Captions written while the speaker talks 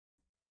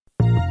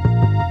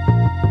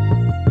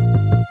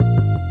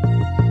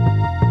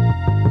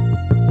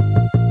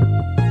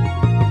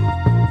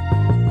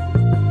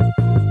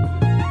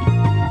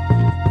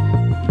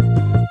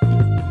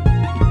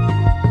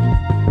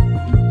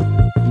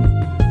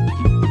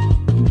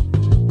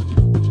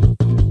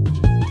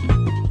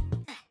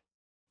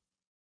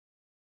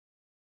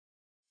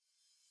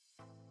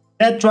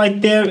That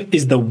right there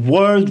is the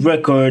world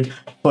record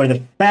for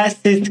the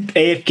fastest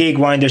AFK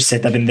Grinder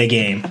setup in the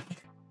game.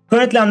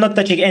 Currently I'm not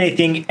touching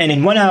anything, and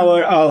in 1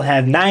 hour I'll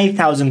have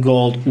 9,000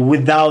 gold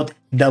without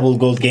double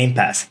gold game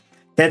pass.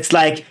 That's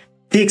like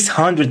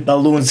 600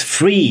 balloons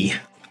free,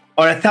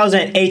 or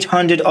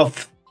 1,800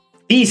 of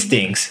these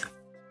things.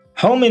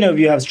 How many of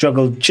you have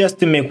struggled just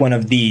to make one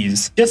of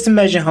these? Just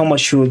imagine how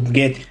much you would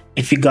get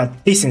if you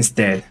got this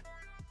instead.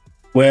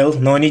 Well,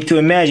 no need to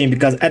imagine,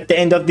 because at the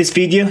end of this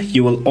video,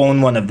 you will own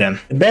one of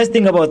them. The best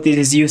thing about this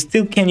is you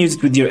still can use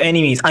it with your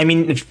enemies, I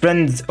mean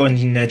friends or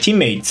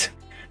teammates.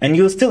 And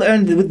you'll still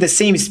earn it with the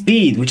same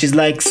speed, which is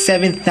like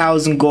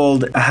 7,000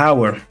 gold an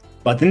hour.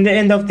 But in the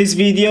end of this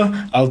video,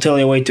 I'll tell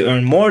you a way to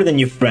earn more than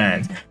your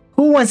friends.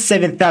 Who wants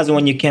 7,000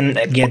 when you can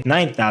get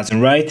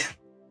 9,000, right?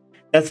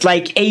 That's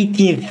like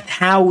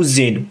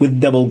 18,000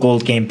 with double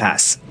gold game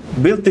pass.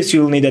 Build this,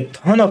 you'll need a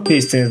ton of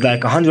pistons,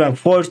 like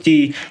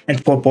 140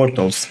 and 4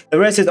 portals. The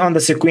rest is on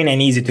the screen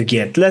and easy to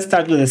get. Let's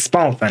start with the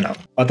spawn funnel.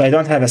 But I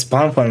don't have a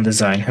spawn funnel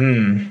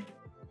design.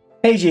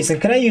 Hey Jason,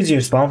 can I use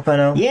your spawn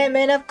funnel? Yeah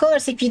man, of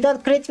course. If you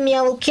don't crit me,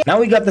 I will kill. Now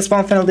we got the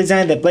spawn funnel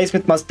design. The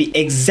placement must be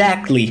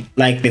exactly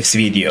like this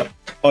video,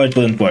 or it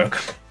wouldn't work.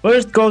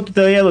 First, go to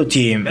the yellow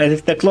team, as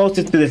it's the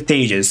closest to the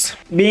stages.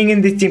 Being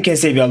in this team can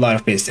save you a lot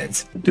of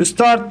pistons. To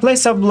start,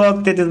 place a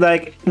block that is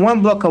like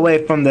 1 block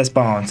away from the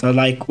spawn, so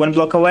like 1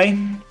 block away.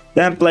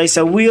 Then place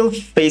a wheel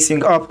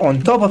facing up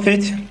on top of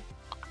it.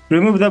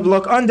 Remove the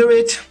block under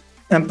it,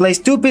 and place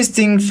 2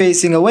 pistons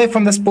facing away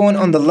from the spawn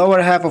on the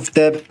lower half of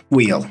the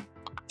wheel.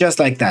 Just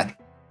like that.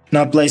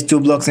 Now place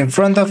 2 blocks in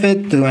front of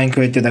it to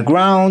anchor it to the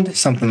ground,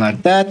 something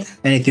like that.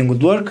 Anything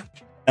would work.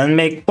 And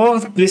make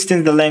both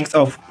pistons the length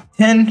of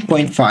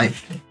 10.5.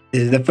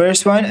 This is the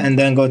first one, and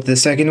then go to the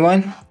second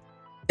one.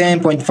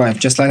 10.5,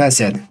 just like I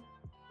said.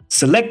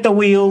 Select the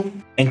wheel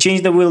and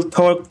change the wheel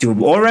torque to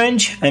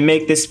orange and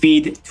make the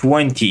speed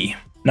 20.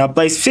 Now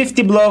place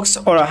 50 blocks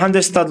or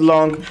 100 stud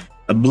long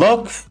a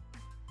block.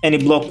 Any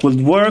block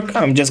would work.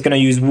 I'm just gonna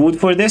use wood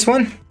for this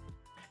one.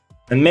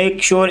 And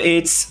make sure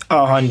it's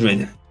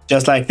 100,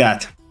 just like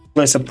that.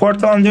 Place a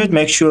portal under it,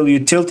 make sure you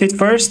tilt it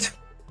first,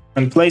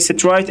 and place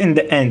it right in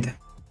the end.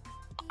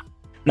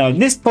 Now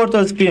this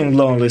portal is feeling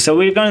lonely, so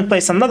we're gonna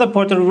place another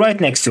portal right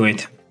next to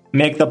it.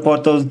 Make the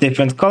portals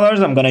different colors.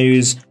 I'm gonna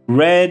use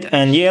red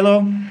and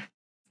yellow.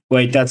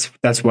 Wait, that's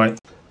white.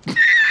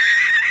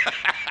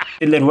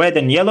 Red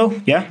and yellow,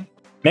 yeah.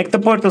 Make the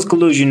portals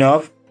collision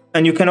off,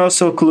 and you can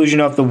also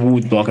collision off the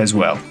wood block as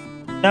well.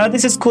 Now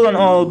this is cool and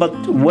all, but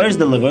where's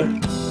the lever?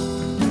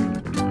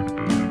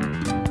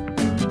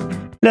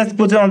 Let's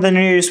put it on the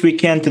nearest we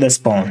can to the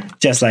spawn,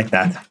 just like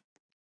that.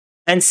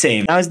 And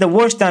save. Now is the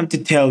worst time to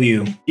tell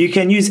you. You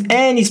can use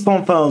any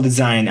spawn funnel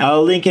design.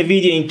 I'll link a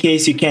video in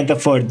case you can't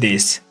afford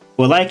this.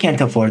 Well, I can't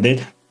afford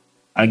it.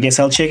 I guess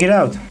I'll check it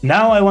out.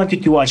 Now I want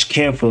you to watch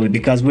carefully,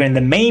 because we're in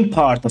the main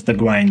part of the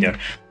grinder.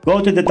 Go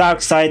to the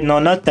dark side, no,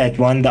 not that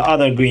one, the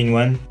other green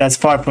one. That's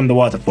far from the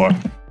waterfall.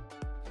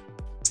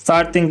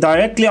 Starting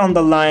directly on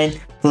the line,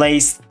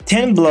 place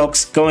 10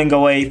 blocks going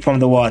away from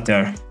the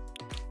water.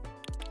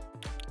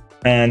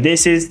 And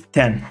this is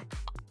 10.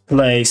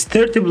 Place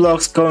 30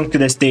 blocks going to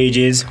the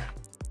stages.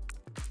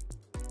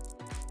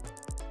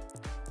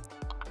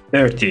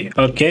 30,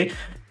 okay.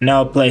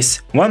 Now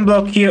place 1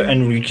 block here,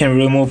 and you can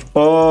remove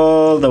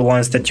all the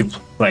ones that you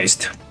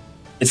placed.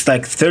 It's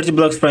like 30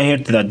 blocks from here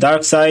to the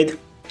dark side,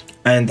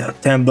 and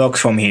 10 blocks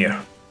from here.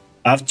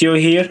 After you're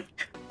here,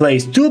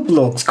 place 2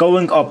 blocks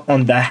going up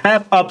on the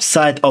half up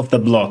side of the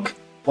block.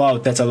 Wow,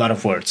 that's a lot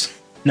of words.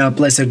 Now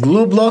place a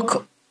glue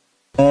block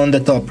on the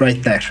top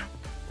right there,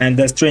 and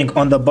the string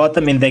on the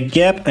bottom in the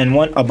gap, and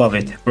 1 above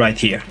it right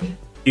here.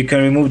 You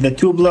can remove the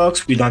 2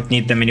 blocks, we don't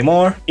need them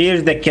anymore.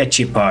 Here's the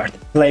catchy part.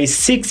 Place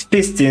 6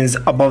 pistons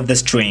above the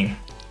string,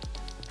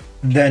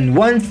 then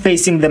 1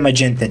 facing the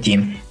magenta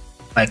team,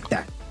 like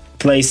that.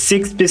 Place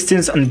 6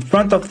 pistons in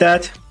front of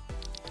that,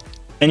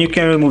 and you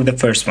can remove the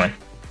first one.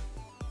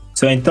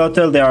 So in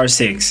total there are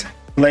 6.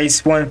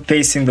 Place 1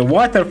 facing the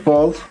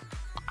waterfall,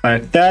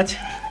 like that,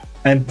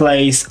 and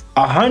place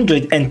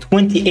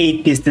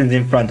 128 pistons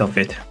in front of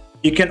it.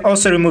 You can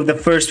also remove the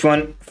first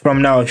one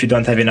from now if you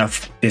don't have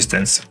enough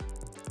pistons.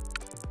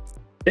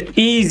 The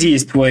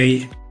easiest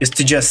way is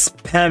to just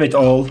spam it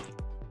all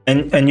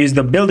and use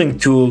the building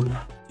tool to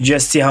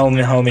just see how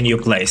many you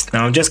placed.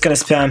 Now I'm just gonna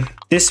spam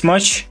this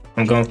much.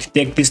 I'm going to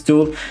take this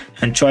tool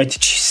and try to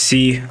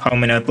see how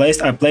many I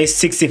placed. I placed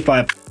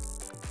 65.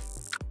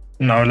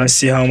 Now let's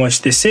see how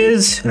much this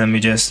is. Let me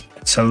just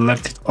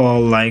select it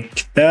all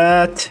like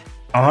that.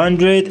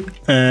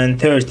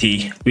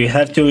 130. We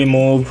have to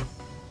remove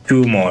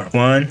 2 more.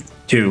 1,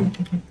 2.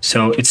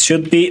 So it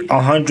should be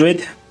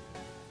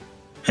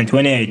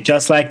 128,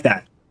 just like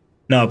that.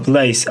 Now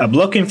place a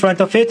block in front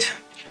of it,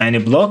 and a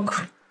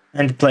block,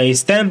 and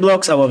place 10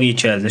 blocks above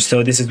each other.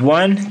 So this is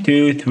 1,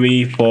 2,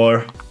 3,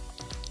 4,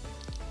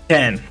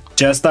 10,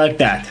 just like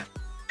that.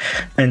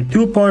 And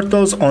 2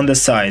 portals on the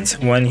sides,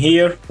 1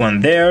 here,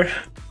 1 there.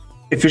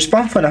 If your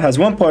spawn funnel has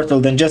 1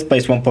 portal, then just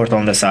place 1 portal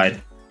on the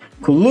side.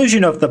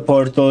 collision of the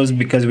portals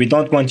because we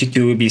don't want you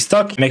to be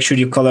stuck. Make sure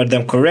you color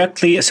them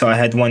correctly. So I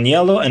had one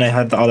yellow and I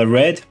had the other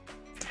red.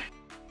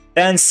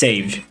 Then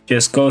save.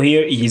 Just go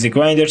here, easy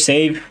grinder,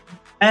 save.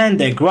 And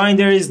the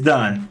grinder is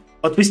done.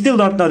 But we still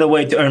don't know the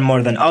way to earn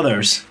more than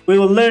others. We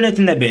will learn it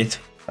in a bit.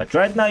 But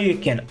right now you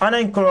can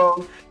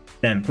uncroll,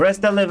 then press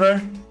the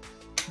lever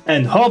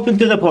and hop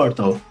into the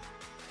portal.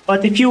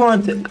 But if you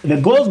want the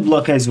gold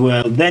block as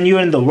well, then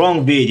you're in the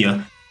wrong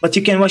video. But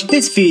you can watch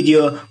this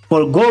video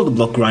for gold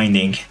block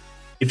grinding.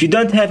 If you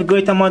don't have a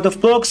great amount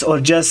of blocks or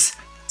just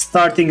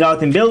starting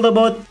out in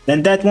Build-A-Bot,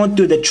 then that won't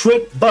do the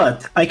trick,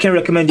 but I can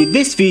recommend you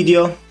this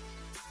video.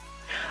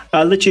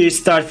 I'll literally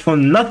start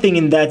from nothing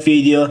in that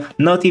video,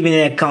 not even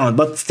an account,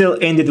 but still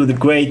ended with a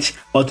great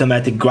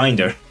automatic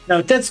grinder.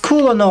 Now that's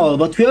cool and all,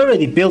 but we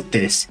already built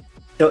this.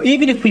 So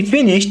even if we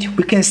finished,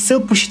 we can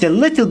still push it a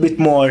little bit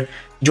more.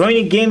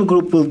 Joining game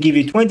group will give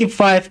you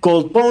 25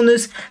 gold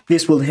bonus.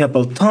 This will help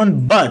a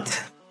ton,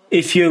 but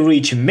if you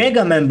reach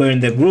mega member in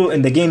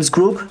the games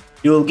group,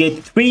 you will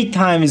get 3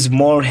 times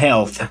more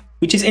health,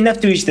 which is enough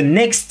to reach the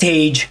next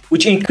stage,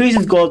 which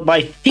increases gold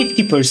by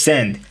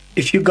 50%.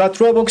 If you got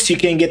Robux, you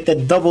can get the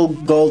double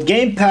gold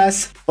game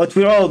pass, but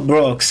we're all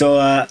broke,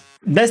 so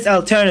best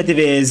alternative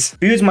is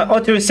to use my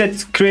auto reset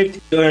script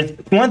to earn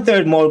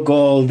 1/3 more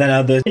gold than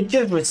others. It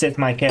just resets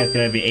my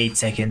character every 8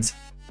 seconds.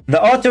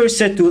 The auto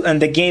reset tool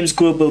and the games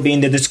group will be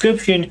in the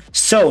description.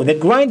 So the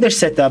grinder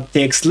setup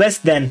takes less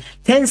than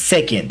 10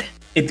 seconds.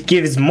 It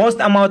gives most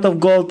amount of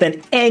gold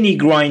than any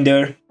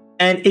grinder,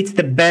 and it's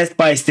the best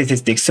by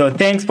statistics. So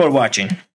thanks for watching.